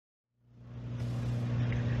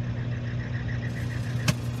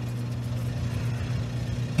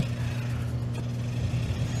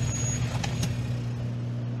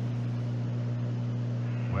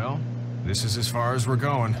This is as far as we're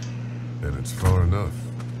going. And it's far enough.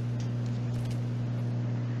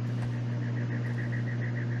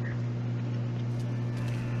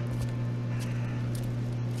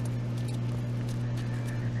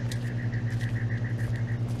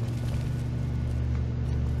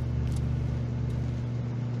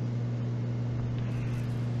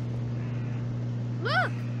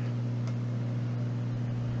 Look!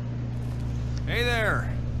 Hey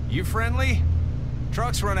there. You friendly?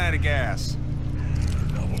 Truck's run out of gas.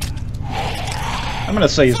 I'm gonna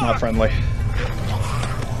say he's not friendly. We're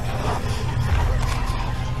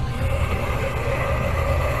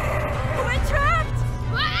trapped!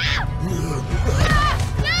 Ah! Ah!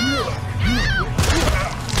 No!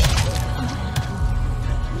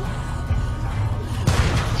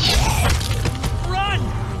 No! Run!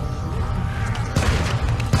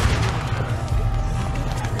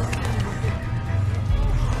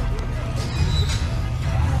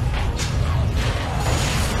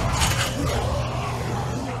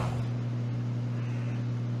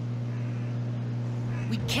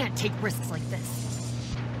 We can't take risks like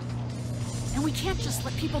this. And we can't just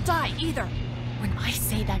let people die, either. When I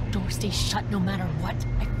say that door stays shut no matter what,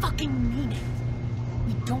 I fucking mean it.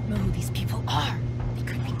 We don't know who these people are. They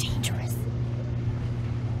could be dangerous.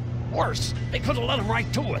 Worse, they could have let them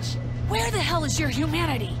right to us. Where the hell is your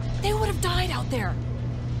humanity? They would have died out there.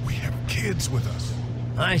 We have kids with us.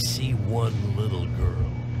 I see one little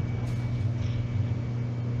girl.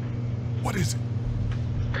 What is it?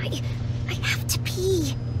 I have to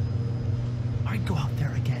pee. I'd go out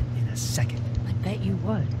there again in a second. I bet you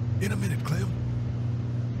would. In a minute, Clem.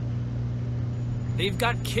 They've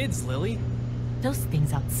got kids, Lily. Those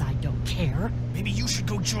things outside don't care. Maybe you should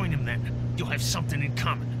go join them then. You'll have something in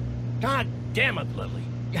common. God damn it, Lily.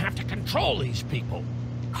 You have to control these people.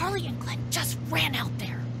 Carly and Glenn just ran out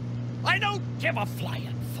there. I don't give a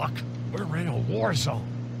flying fuck. We're in a war zone.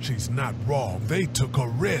 She's not wrong. They took a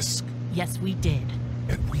risk. Yes, we did.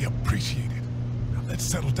 And we appreciate it. Now let's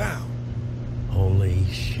settle down. Holy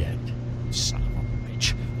shit. Son of a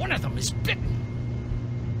bitch. One of them is bitten.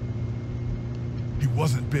 He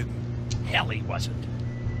wasn't bitten. Hell, he wasn't.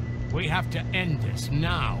 We have to end this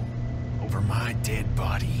now. Over my dead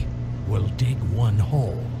body. We'll dig one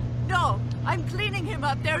hole. No, I'm cleaning him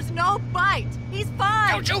up. There's no bite. He's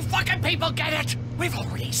fine. Don't you fucking people get it? We've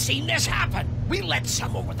already seen this happen. We let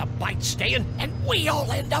someone with a bite stay in, and we all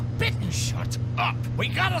end up bitten. Shut up. We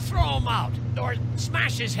gotta throw him out, or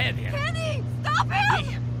smash his head in. Kenny, stop him!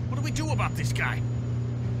 Hey, what do we do about this guy?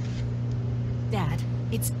 Dad,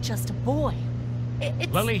 it's just a boy.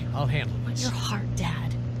 It's... Lily, I'll handle this. Your heart,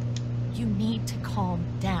 Dad. You need to calm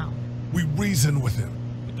down. We reason with him.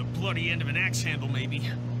 With the bloody end of an axe handle, maybe.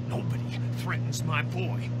 Nobody threatens my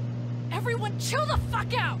boy. Everyone chill the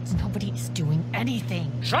fuck out! Nobody's doing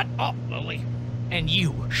anything. Shut up, Lily. And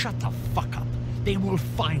you, shut the fuck up. They will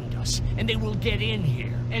find us, and they will get in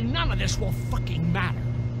here, and none of this will fucking matter.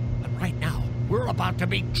 But right now, we're about to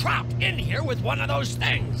be trapped in here with one of those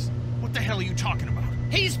things. What the hell are you talking about?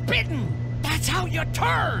 He's bitten! That's how you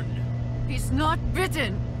turn! He's not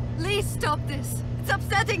bitten. Please stop this. It's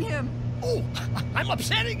upsetting him. Oh, I'm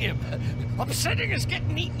upsetting him. Upsetting is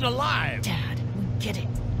getting eaten alive. Dad, we get it.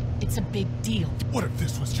 It's a big deal. What if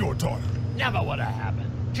this was your daughter? Never would have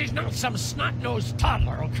happened. She's not some snot-nosed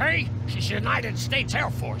toddler, okay? She's United States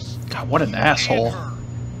Air Force. God, what an asshole.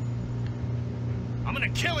 I'm gonna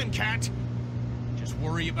kill him, Cat. Just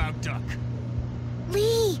worry about Duck.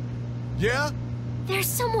 Lee, Yeah? there's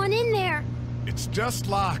someone in there. It's just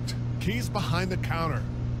locked. Key's behind the counter.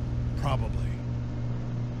 Probably.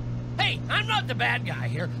 Hey, I'm not the bad guy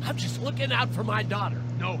here. I'm just looking out for my daughter.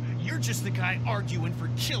 No, you're just the guy arguing for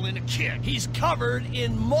killing a kid. He's covered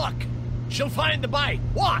in muck. She'll find the bite.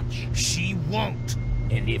 Watch. She won't.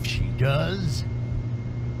 And if she does,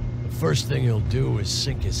 the first thing he'll do is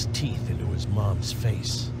sink his teeth into his mom's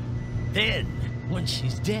face. Then, when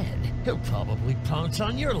she's dead, he'll probably pounce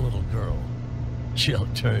on your little girl. She'll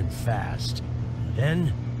turn fast. And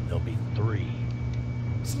then, there'll be 3.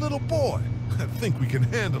 It's a little boy. I think we can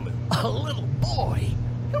handle him. A little boy?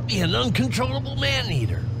 He'll be an uncontrollable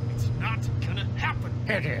man-eater. It's not gonna happen.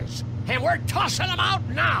 It is. And we're tossing him out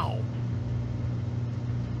now.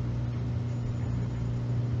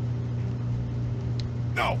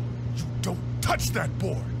 No! You don't touch that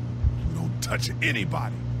boy! You don't touch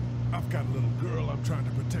anybody! I've got a little girl I'm trying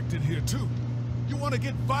to protect in here, too. You want to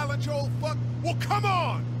get violent, you old fuck? Well, come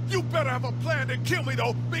on! You better have a plan to kill me,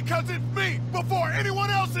 though, because it's me before anyone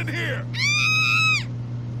else in here!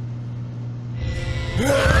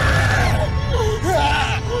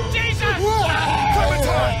 Jesus!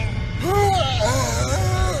 Clementine!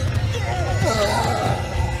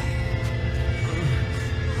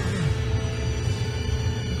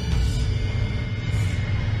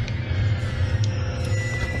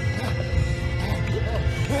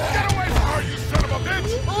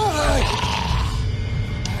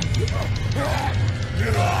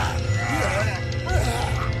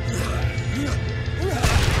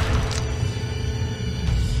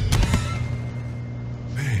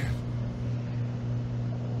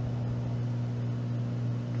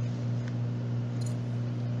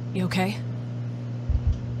 okay?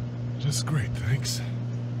 Just great, thanks.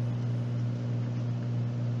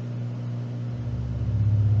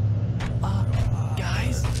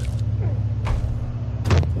 Guys?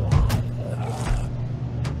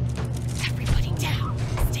 Everybody down.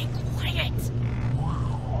 Stay quiet.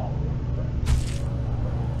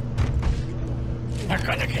 They're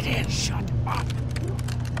gonna get in. Shut up.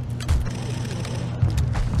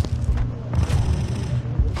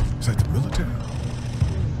 Is that the military?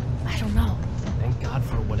 I don't know. Thank God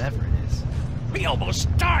for whatever it is. We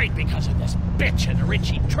almost died because of this bitch and her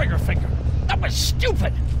itchy trigger finger. That was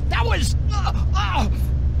stupid. That was...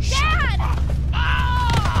 Dad!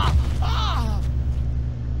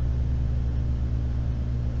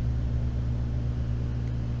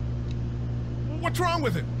 What's wrong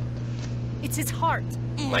with it? It's his heart.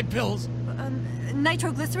 My pills.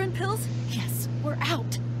 Nitroglycerin pills? Yes, we're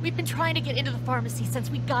out. We've been trying to get into the pharmacy since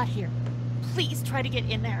we got here. Please try to get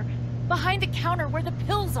in there. Behind the counter where the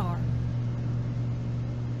pills are.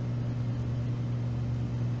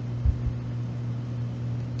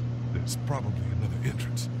 There's probably another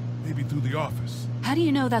entrance. Maybe through the office. How do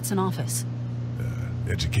you know that's an office?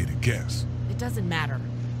 Educated guess. It doesn't matter.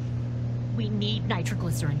 We need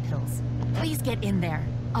nitroglycerin pills. Please get in there.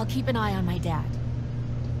 I'll keep an eye on my dad.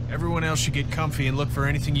 Everyone else should get comfy and look for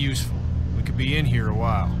anything useful. We could be in here a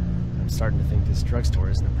while. I'm starting to think this drugstore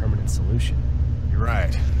isn't a permanent solution. You're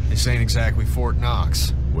right. This ain't exactly Fort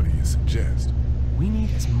Knox. What do you suggest? We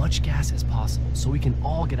need as much gas as possible so we can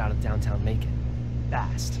all get out of downtown Macon.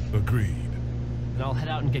 Fast. Agreed. Then I'll head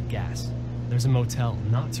out and get gas. There's a motel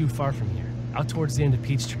not too far from here, out towards the end of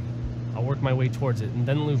Peachtree. I'll work my way towards it and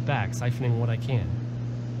then loop back, siphoning what I can.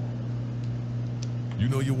 You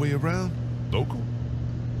know your way around? Local?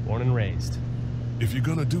 Born and raised. If you're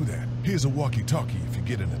gonna do that, here's a walkie-talkie if you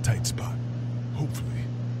get in a tight spot. Hopefully,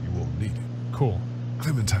 you won't need it. Cool.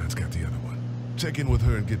 Clementine's got the other one. Check in with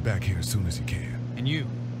her and get back here as soon as you can. And you?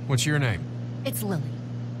 What's your name? It's Lily.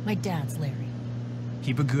 My dad's Larry.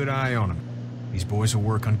 Keep a good eye on him. These boys will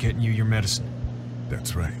work on getting you your medicine.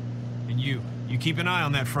 That's right. And you keep an eye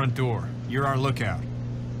on that front door. You're our lookout.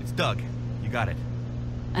 It's Doug. You got it.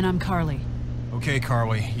 And I'm Carly. Okay,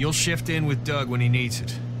 Carly. You'll shift in with Doug when he needs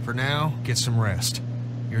it. For now, get some rest.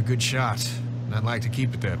 You're a good shot, and I'd like to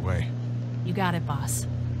keep it that way. You got it, boss.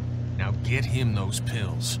 Now get him those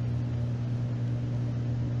pills.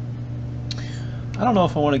 I don't know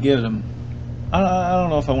if I want to give him. I don't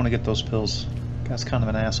know if I want to get those pills. Guy's kind of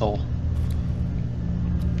an asshole.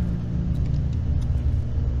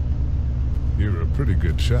 You're a pretty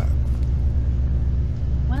good shot.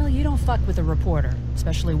 Well, you don't fuck with a reporter,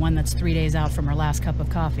 especially one that's 3 days out from her last cup of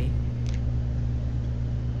coffee.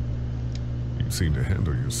 You seem to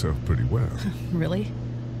handle yourself pretty well. Really?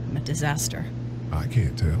 I'm a disaster. I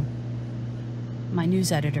can't tell. My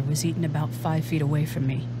news editor was eaten about 5 feet away from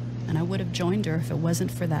me, and I would have joined her if it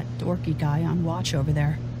wasn't for that dorky guy on watch over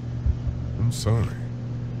there. I'm sorry.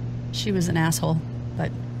 She was an asshole,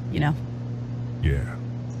 but, you know. Yeah.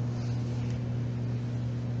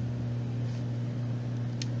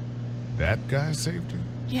 That guy saved you?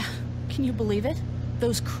 Yeah, can you believe it?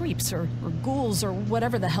 Those creeps, or ghouls, or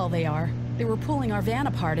whatever the hell they are. They were pulling our van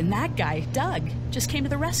apart, and that guy, Doug, just came to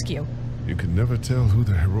the rescue. You can never tell who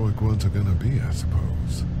the heroic ones are gonna be, I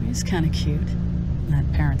suppose. He's kind of cute. In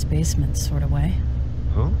that parents' basement sort of way.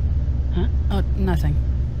 Huh? Huh? Oh, nothing.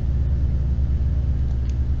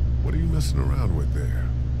 What are you messing around with there?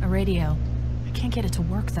 A radio. I can't get it to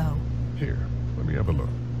work, though. Here, let me have a look.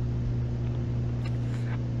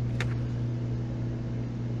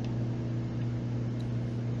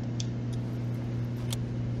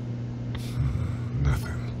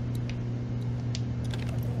 Nothing.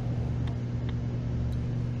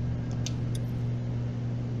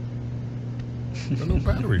 There are no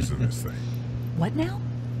batteries in this thing. What now?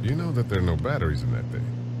 You know that there are no batteries in that thing.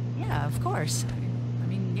 Yeah, of course. I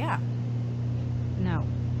mean, yeah. No.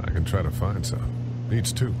 I can try to find some.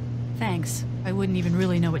 Needs two. Thanks. I wouldn't even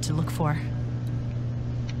really know what to look for.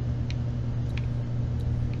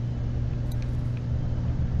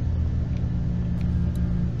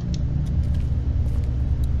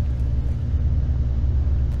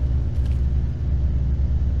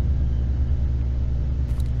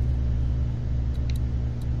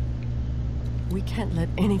 We can't let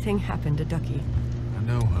anything happen to Ducky. I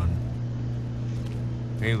know, hon.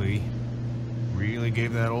 Hey, Lee. Really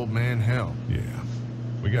gave that old man hell. Yeah.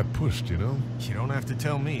 We got pushed, you know? You don't have to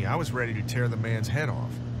tell me. I was ready to tear the man's head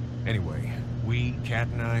off. Anyway, we, Kat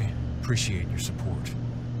and I, appreciate your support.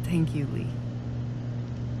 Thank you, Lee.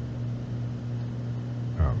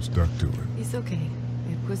 How's Duck doing? He's okay.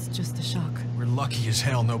 It was just a shock. We're lucky as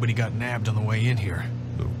hell nobody got nabbed on the way in here.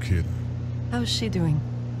 No kidding. How's she doing?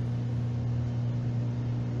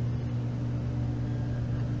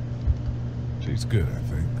 She's good, I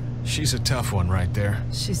think. She's a tough one right there.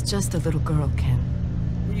 She's just a little girl, Ken.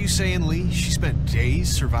 Were you saying, Lee, she spent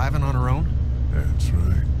days surviving on her own? That's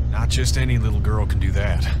right. Not just any little girl can do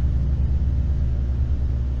that.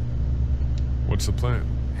 What's the plan?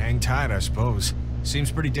 Hang tight, I suppose.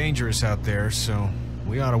 Seems pretty dangerous out there, so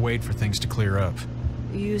we ought to wait for things to clear up.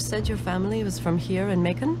 You said your family was from here in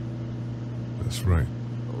Macon? That's right.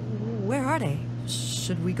 Where are they?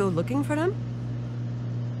 Should we go looking for them?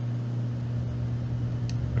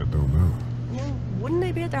 I don't know. Well, wouldn't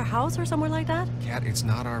they be at their house or somewhere like that? Cat, it's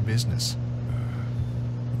not our business.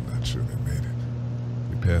 I'm not sure they made it.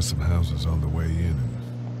 We passed some houses on the way in,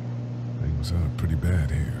 and things are pretty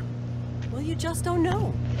bad here. Well, you just don't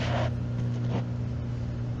know.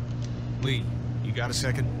 Lee, you got a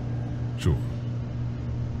second? Sure.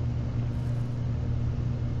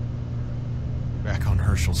 Back on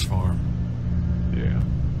Herschel's farm. Yeah.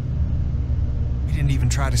 We didn't even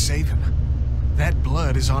try to save him. That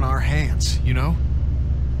blood is on our hands, you know?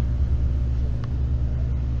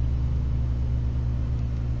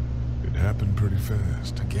 It happened pretty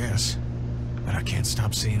fast. I guess. But I can't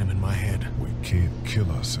stop seeing him in my head. We can't kill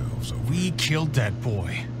ourselves over We it. killed that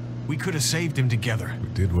boy. We could have saved him together. We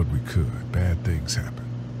did what we could. Bad things happen.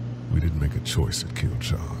 We didn't make a choice that killed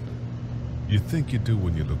Sean. You think you do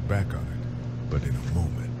when you look back on it, but in a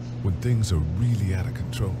moment, when things are really out of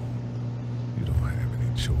control, you don't have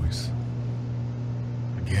any choice.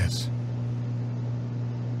 I guess.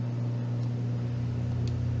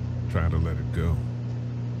 Try to let it go.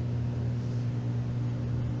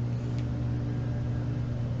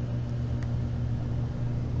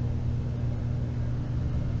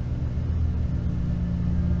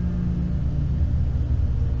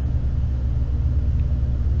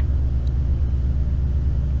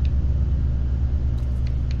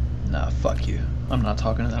 Nah, fuck you. I'm not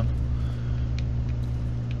talking to them.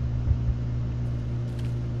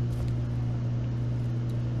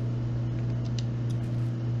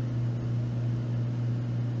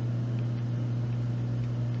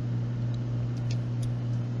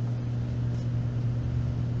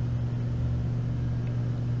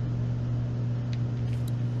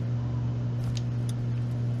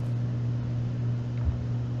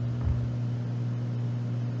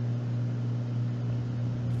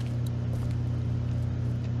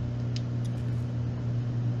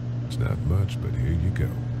 It's not much, but here you go.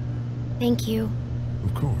 Thank you.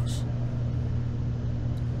 Of course.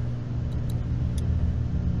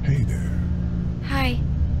 Hey there. Hi.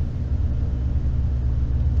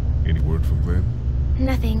 Any word from Glenn?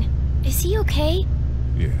 Nothing. Is he okay?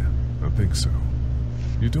 Yeah, I think so.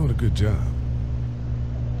 You're doing a good job.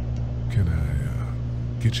 Can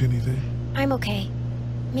I, get you anything? I'm okay.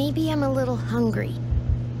 Maybe I'm a little hungry.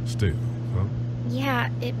 Still, huh? Yeah,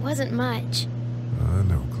 it wasn't much. I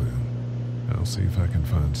know, Glenn. I'll see if I can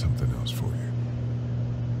find something else for you.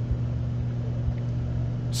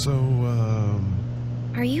 So,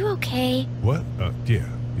 Are you okay? what? Yeah,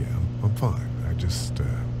 I'm fine. I just,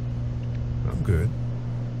 I'm good.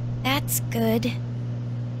 That's good.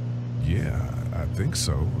 Yeah, I think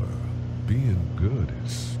so. Being good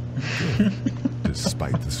is good,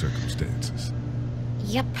 despite the circumstances.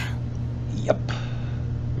 Yep. Yep.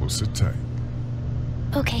 We'll sit tight.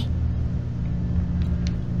 Okay.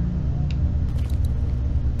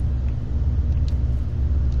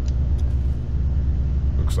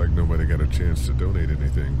 Looks like nobody got a chance to donate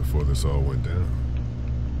anything before this all went down.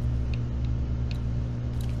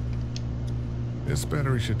 This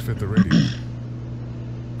battery should fit the radio.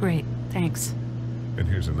 Great, thanks. And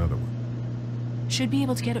here's another one. Should be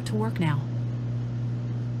able to get it to work now.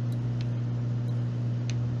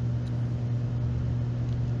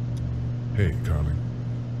 Hey, Carly.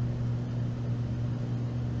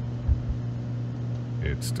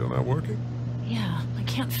 It's still not working? Yeah, I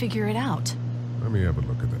can't figure it out. Let me have a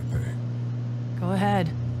look at that thing. Go ahead.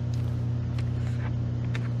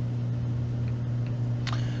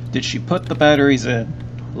 Did she put the batteries in?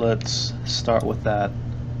 Let's start with that.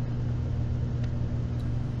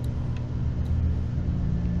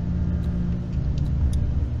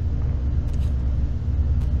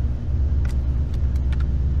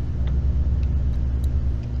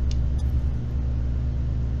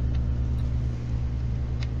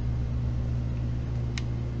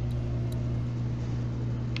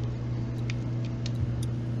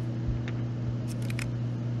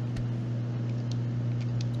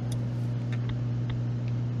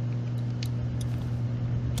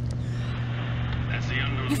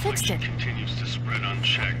 You fixed it. Continues to spread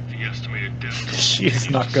unchecked. The The estimated death. She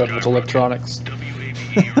is not good with electronics.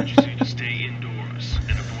 WABE urges you to stay indoors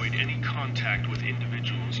and avoid any contact with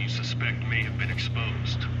individuals you suspect may have been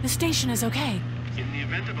exposed. The station is okay. In the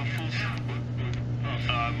event of a full...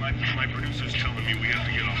 my producer's telling me we have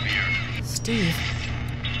to get off the air. Steve.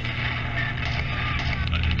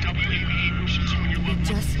 WABE wishes you and your loved ones.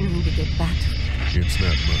 Just need to get back. It's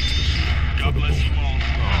not much. God bless you all.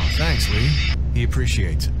 Oh, thanks, Lee. He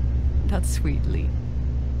appreciates it. That's sweet, Lee.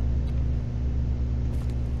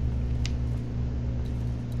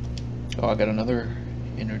 Oh, I got another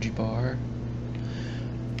energy bar.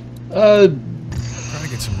 Try to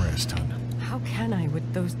get some rest, hon. How can I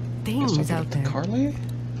with those Guess I'll things get out the there? Carly?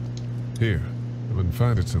 Here, I've been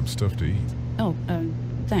finding some stuff to eat. Oh,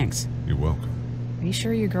 thanks. You're welcome. Are you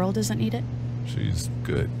sure your girl doesn't need it? She's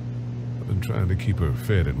good. I've been trying to keep her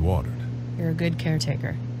fed and watered. You're a good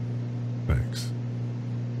caretaker. Thanks.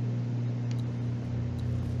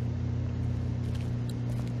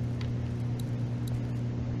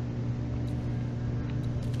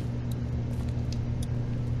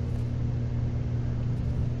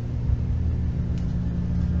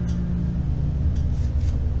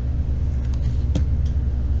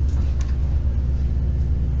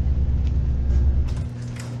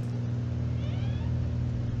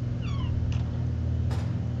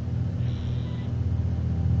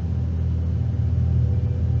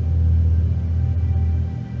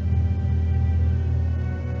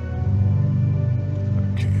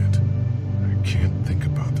 I can't think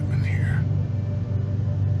about them in here.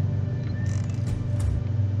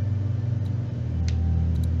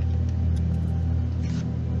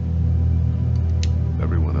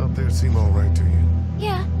 Everyone out there seem all right to you?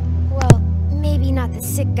 Yeah. Well, maybe not the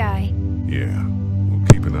sick guy. Yeah, we'll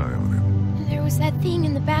keep an eye on him. There was that thing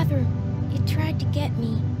in the bathroom. It tried to get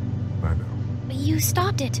me. I know. But you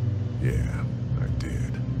stopped it. Yeah, I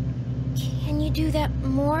did. Can you do that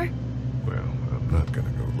more? Well, I'm not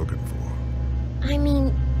gonna go looking for him. I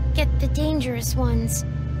mean, get the dangerous ones.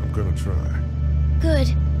 I'm gonna try. Good.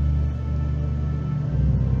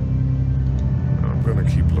 I'm gonna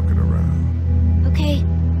keep looking around. Okay.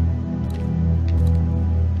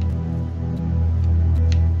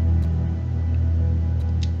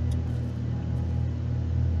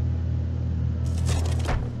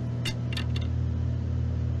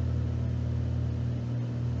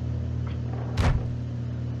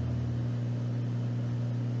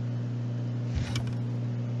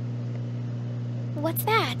 What's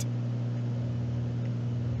that?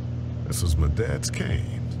 This was my dad's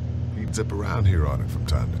cane. He'd zip around here on it from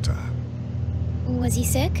time to time. Was he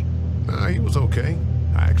sick? Nah, he was okay.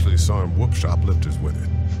 I actually saw him whoop shoplifters with it.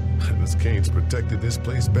 And his cane's protected this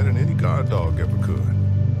place better than any guard dog ever could.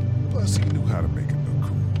 Plus, he knew how to make it look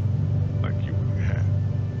cool. Like you and your hat.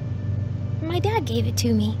 My dad gave it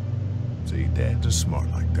to me. See, dads are smart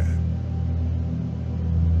like that.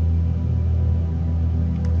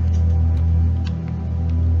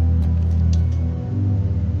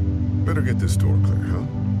 Better get this door clear, huh?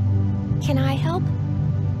 Can I help?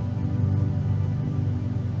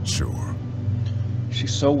 Sure.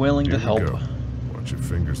 She's so willing Here to we help. go. Watch your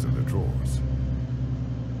fingers in the drawers.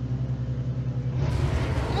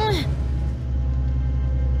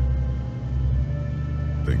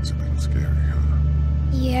 Things have been scary, huh?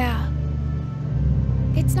 Yeah.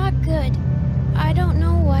 It's not good. I don't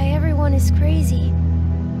know why everyone is crazy.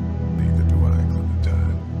 Neither do I,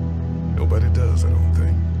 Clementine. Nobody does, I don't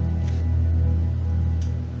think.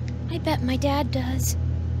 I bet my dad does.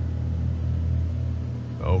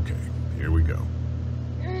 Okay, here we go.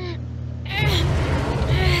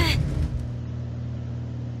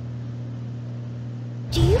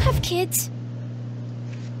 Do you have kids?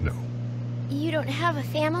 No. You don't have a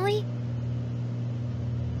family?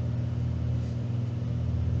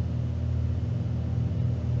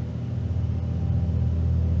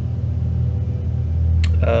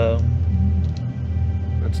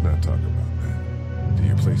 Let's not talk about that. Do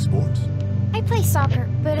you play sports? I play soccer,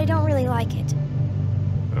 but I don't really like it.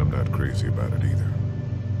 I'm not crazy about it either.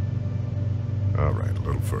 All right, a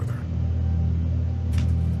little further.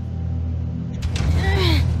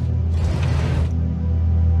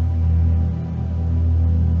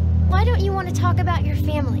 Why don't you want to talk about your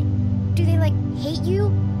family? Do they, like, hate you?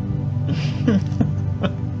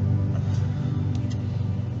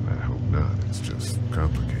 I hope not. It's just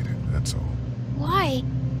complicated, that's all. Why?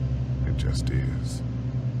 It just is.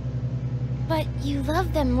 But you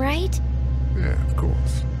love them, right? Yeah, of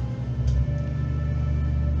course.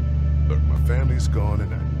 Look, my family's gone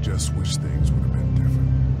and I just wish things would have been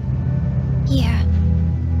different. Yeah.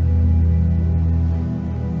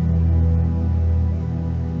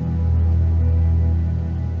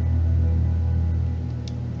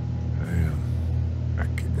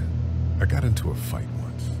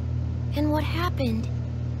 what happened.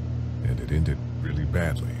 And it ended really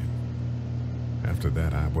badly. After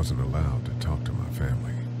that, I wasn't allowed to talk to my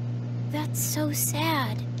family. That's so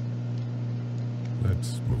sad.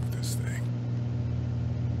 Let's move this thing.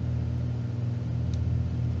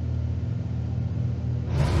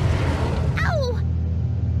 Ow!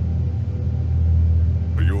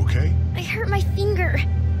 Are you okay? I hurt my finger.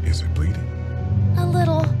 Is it bleeding? A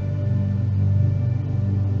little.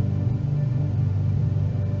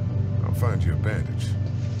 I'll find you a bandage.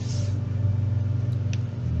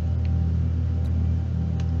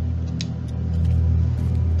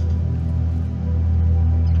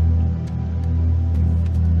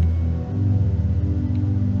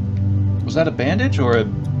 Was that a bandage or a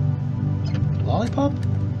lollipop?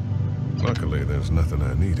 Luckily, there's nothing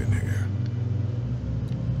I need in here.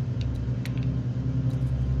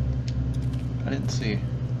 I didn't see.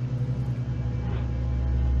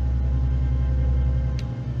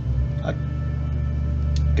 I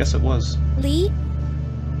guess it was. Lee?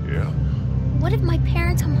 Yeah? What if my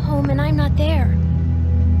parents come home and I'm not there?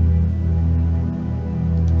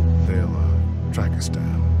 They'll, track us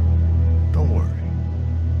down. Don't worry.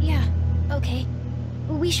 Yeah, okay.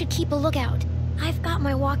 We should keep a lookout. I've got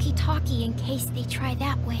my walkie-talkie in case they try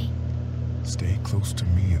that way. Stay close to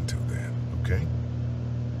me until then, okay?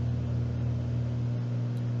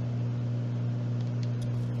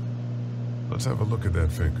 Let's have a look at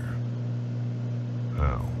that finger.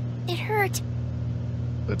 Ow. It hurt.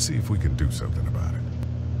 Let's see if we can do something about it.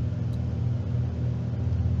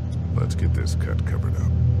 Let's get this cut covered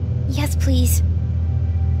up. Yes, please.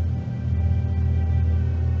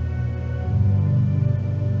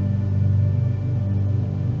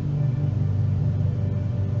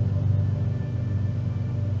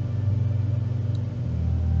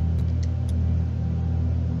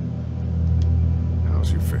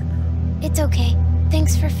 How's your finger? It's okay.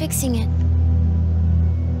 Thanks for fixing it.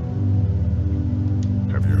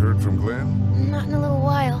 Have you heard from Glenn? Not in a little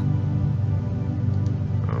while.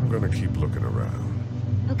 I'm gonna keep looking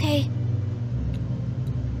around. Okay.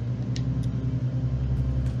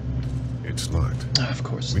 It's locked. Of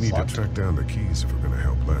course. We it's need locked. to track down the keys if we're gonna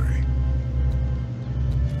help Larry.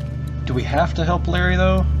 Do we have to help Larry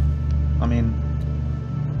though? I mean,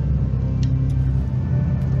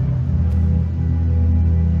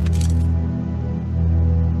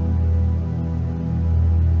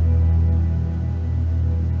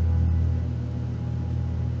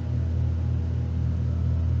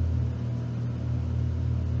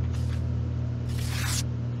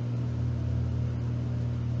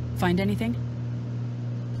 Find anything?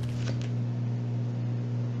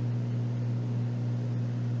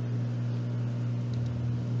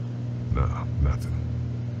 No, nothing.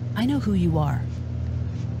 I know who you are.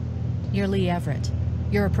 You're Lee Everett.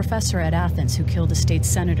 You're a professor at Athens who killed a state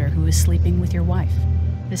senator who was sleeping with your wife.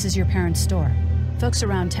 This is your parents' store. Folks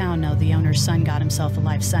around town know the owner's son got himself a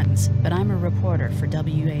life sentence, but I'm a reporter for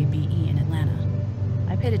WABE in Atlanta.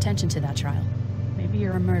 I paid attention to that trial. Maybe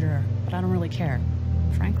you're a murderer, but I don't really care.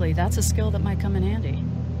 Frankly, that's a skill that might come in handy.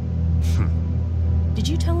 Did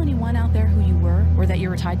you tell anyone out there who you were, or that you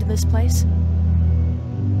were tied to this place?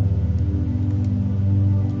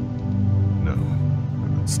 No.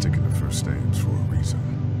 I'm not sticking to first names for a reason.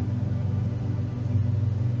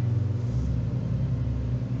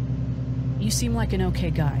 You seem like an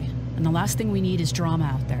okay guy, and the last thing we need is drama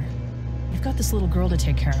out there. You've got this little girl to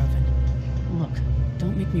take care of, and look,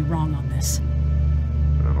 don't make me wrong on this.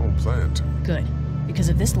 I don't plan to. Good, because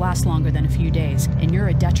if this lasts longer than a few days, and you're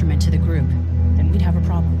a detriment to the group, then we'd have a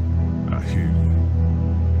problem. I hear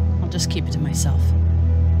you. I'll just keep it to myself.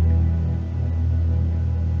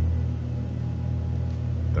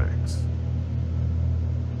 Thanks.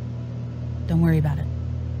 Don't worry about it.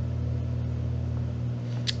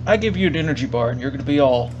 I give you an energy bar and you're going to be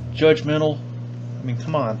all judgmental. I mean,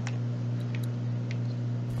 come on.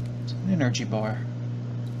 It's an energy bar.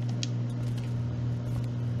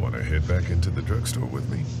 Want to head back into the drugstore with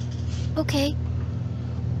me? Okay.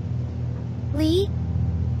 Lee?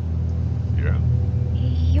 Yeah.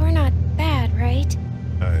 You're not bad, right?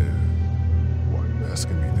 Why are you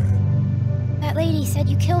asking me that? That lady said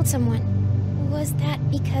you killed someone. Was that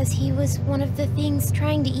because he was one of the things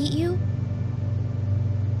trying to eat you?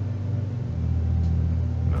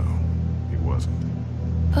 No, he wasn't.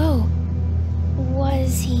 Oh.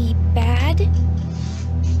 Was he bad?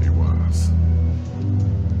 He was.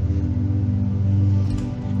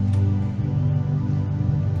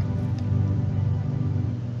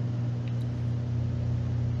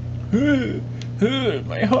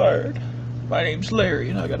 My heart. My name's Larry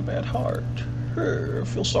and I got a bad heart.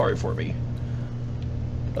 Feel sorry for me.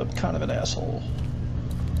 I'm kind of an asshole.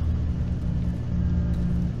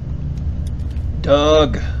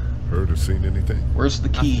 Doug, Heard or seen anything? where's the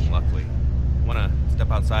key? Nothing, luckily. Wanna step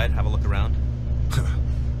outside, have a look around?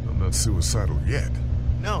 I'm not suicidal yet.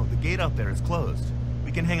 No, the gate out there is closed.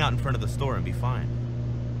 We can hang out in front of the store and be fine.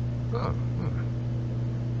 Oh,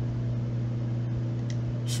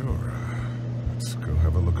 sure, let's go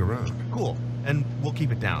have a look around. Cool. And we'll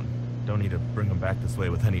keep it down. Don't need to bring them back this way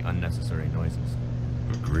with any unnecessary noises.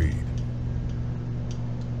 Agreed.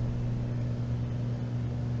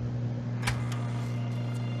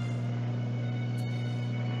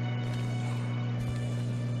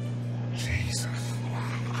 Jesus.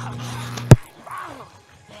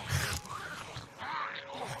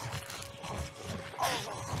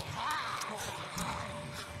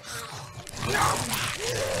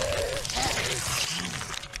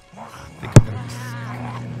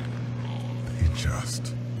 They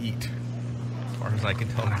just Eat. As far as I can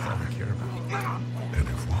tell, that's all they care about. and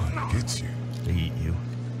if one gets you, They eat you.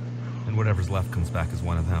 And whatever's left comes back as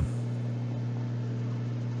one of them.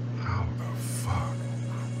 how the fuck?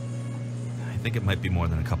 I think it might be more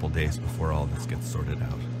than a couple days before all this gets sorted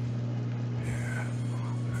out. Yeah,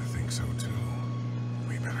 I think so too.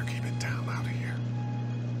 We better keep it down out of here.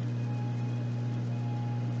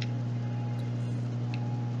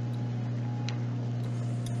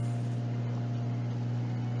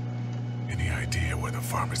 Any idea where the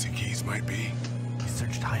pharmacy keys might be? We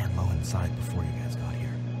searched high and low inside before you guys got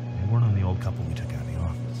here. They weren't on the old couple we took out of the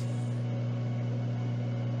office.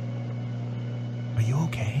 Are you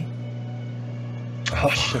okay? Oh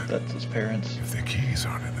shit, that's his parents. If the keys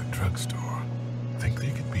aren't in the drugstore, think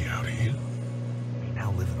they could be out here? We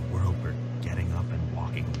now live in a world where getting up and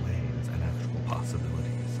walking away is an actual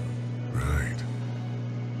possibility, so... Right.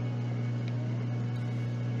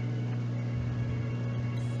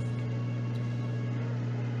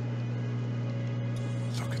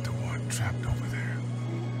 Look at the one trapped over there.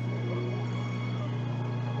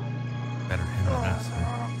 Better him than us,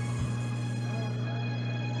 huh?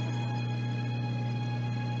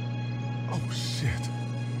 Oh shit.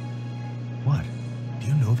 What? Do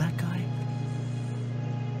you know that guy?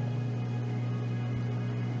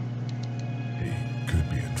 He could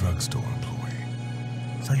be a drugstore employee.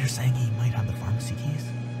 So you're saying he might have the pharmacy keys?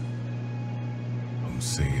 I'm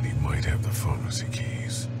saying he might have the pharmacy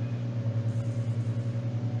keys.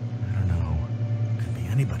 I don't know. Could be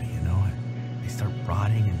anybody, you know? They start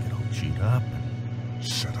rotting and get all chewed up and...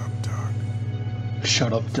 Shut up, Doug.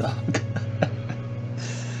 Shut up, Doug.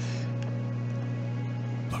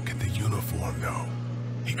 Look at the uniform, though.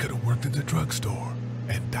 He could have worked at the drugstore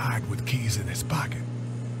and died with keys in his pocket.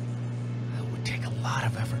 It would take a lot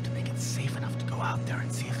of effort to make it safe enough to go out there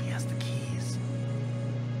and see if he has the keys.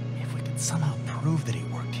 If we could somehow prove that he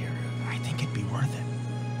worked here, I think it'd be worth it.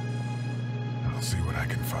 I'll see what I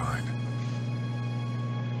can find.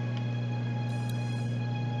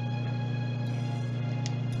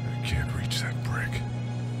 I can't reach that brick.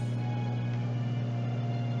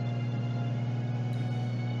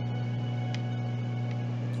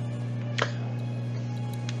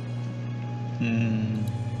 Hmm.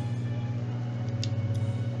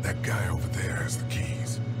 That guy over there has the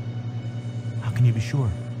keys. How can you be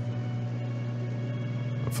sure?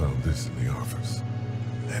 I found this in the office.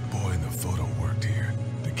 That boy in the photo worked here.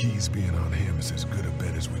 The keys being on him is as good a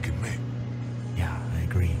bet as we can make. Yeah, I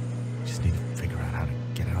agree. Just need to figure out how to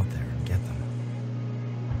get out there and get them.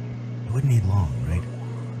 It wouldn't need long, right?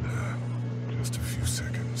 Just a few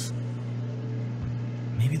seconds.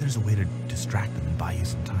 Maybe there's a way to distract them and buy you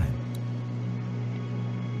some time.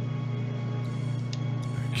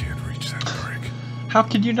 I can't reach that brick. How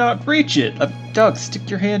can you not reach it? Doug, stick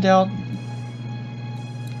your hand out.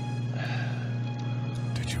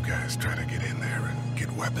 Did you guys try to get in there and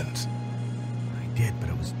get weapons? I did, but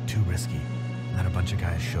it was too risky. And then a bunch of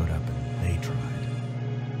guys showed up and they tried.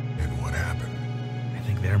 And what happened? I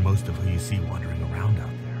think they're most of who you see wandering around out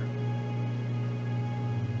there.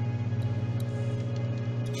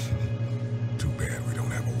 Too bad we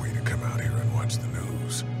don't have a way to come out here and watch the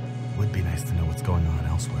news. Would be nice to know what's going on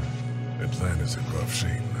elsewhere. Atlanta's in rough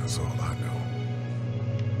shape, that's all I know.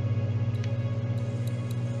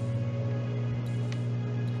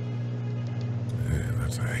 Yeah,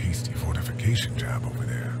 that's a hasty fortification job over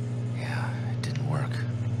there. Yeah, it didn't work.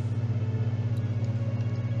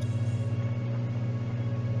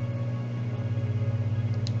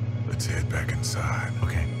 Let's head back inside.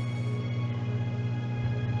 Okay.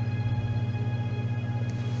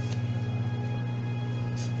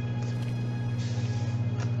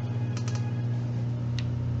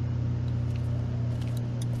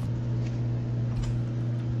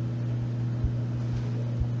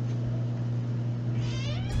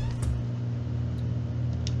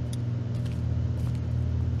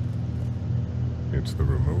 It's the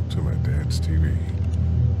remote to my dad's TV.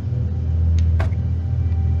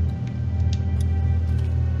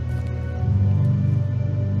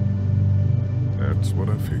 That's what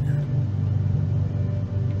I figured.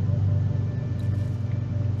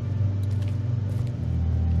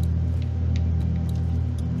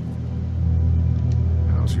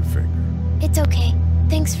 How's your finger? It's okay.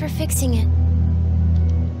 Thanks for fixing it.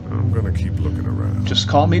 I'm gonna keep looking around. Just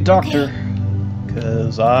call me doctor,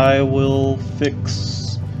 because I will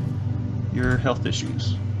fix your health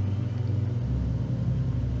issues.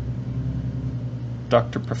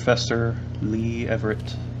 Dr. Professor Lee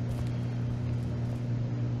Everett.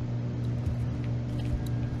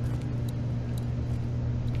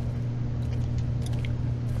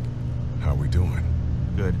 How we doing?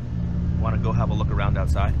 Good. Want to go have a look around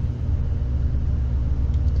outside?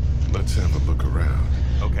 Let's have a look around.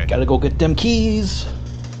 Okay. Gotta go get them keys.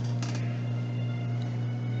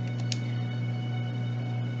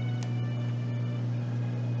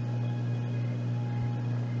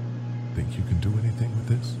 Think you can do anything with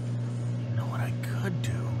this? You know what I could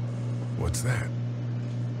do? What's that?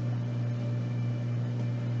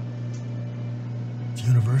 It's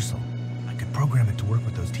universal. I could program it to work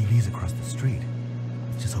with those TVs across the street.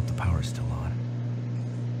 Let's just hope the power's still on.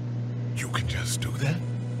 You can just do that?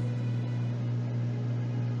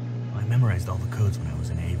 I memorized all the codes when I was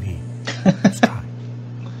in AV. Let's try.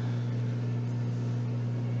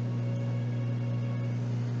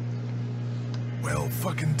 Well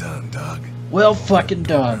fucking done, Doug. Well fucking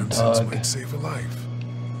done, Nonsense Doug. might save a life.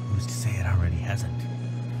 Who's to say it already hasn't?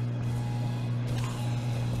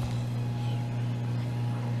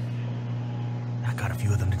 That got a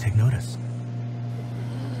few of them to take notice.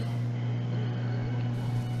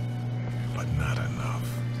 But not enough.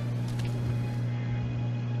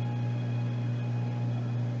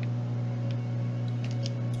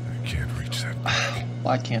 I can't reach that brick.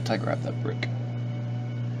 Why can't I grab that brick?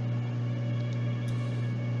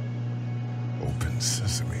 Open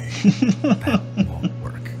sesame. That won't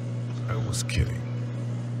work. I was kidding.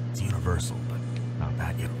 It's universal, but not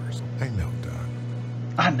that universal. I know, Doug.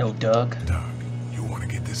 I know, Doug. Doug, you want to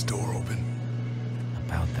get this door open?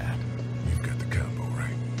 About that. You've got the combo,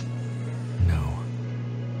 right? No.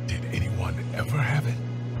 Did anyone ever have it?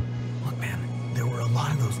 Look, man, there were a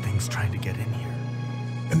lot of those things trying to get in here.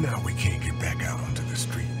 And now we can't get back out onto the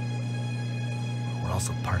street. We're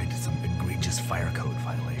also party to some egregious fire code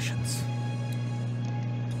violations.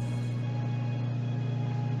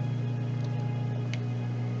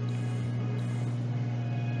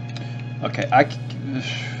 Okay,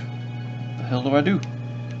 the hell do I do?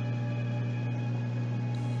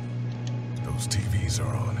 Those TVs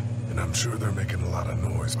are on, and I'm sure they're making a lot of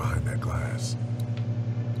noise behind that glass.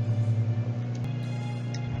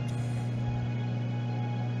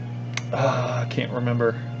 I can't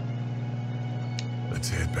remember. Let's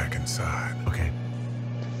head back inside. Okay.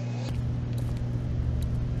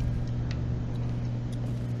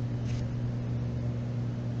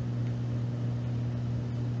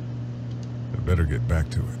 I better get back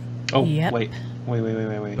to it. Oh, Yep. wait.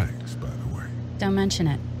 Thanks, by the way. Don't mention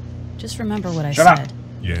it. Just remember what I Shut up. said.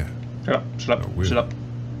 Yeah. Shut up, shut I up, will. shut up,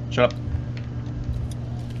 shut up.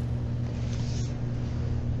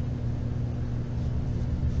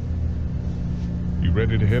 You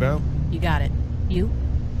ready to head out? You got it. You?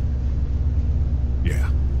 Yeah.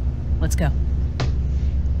 Let's go.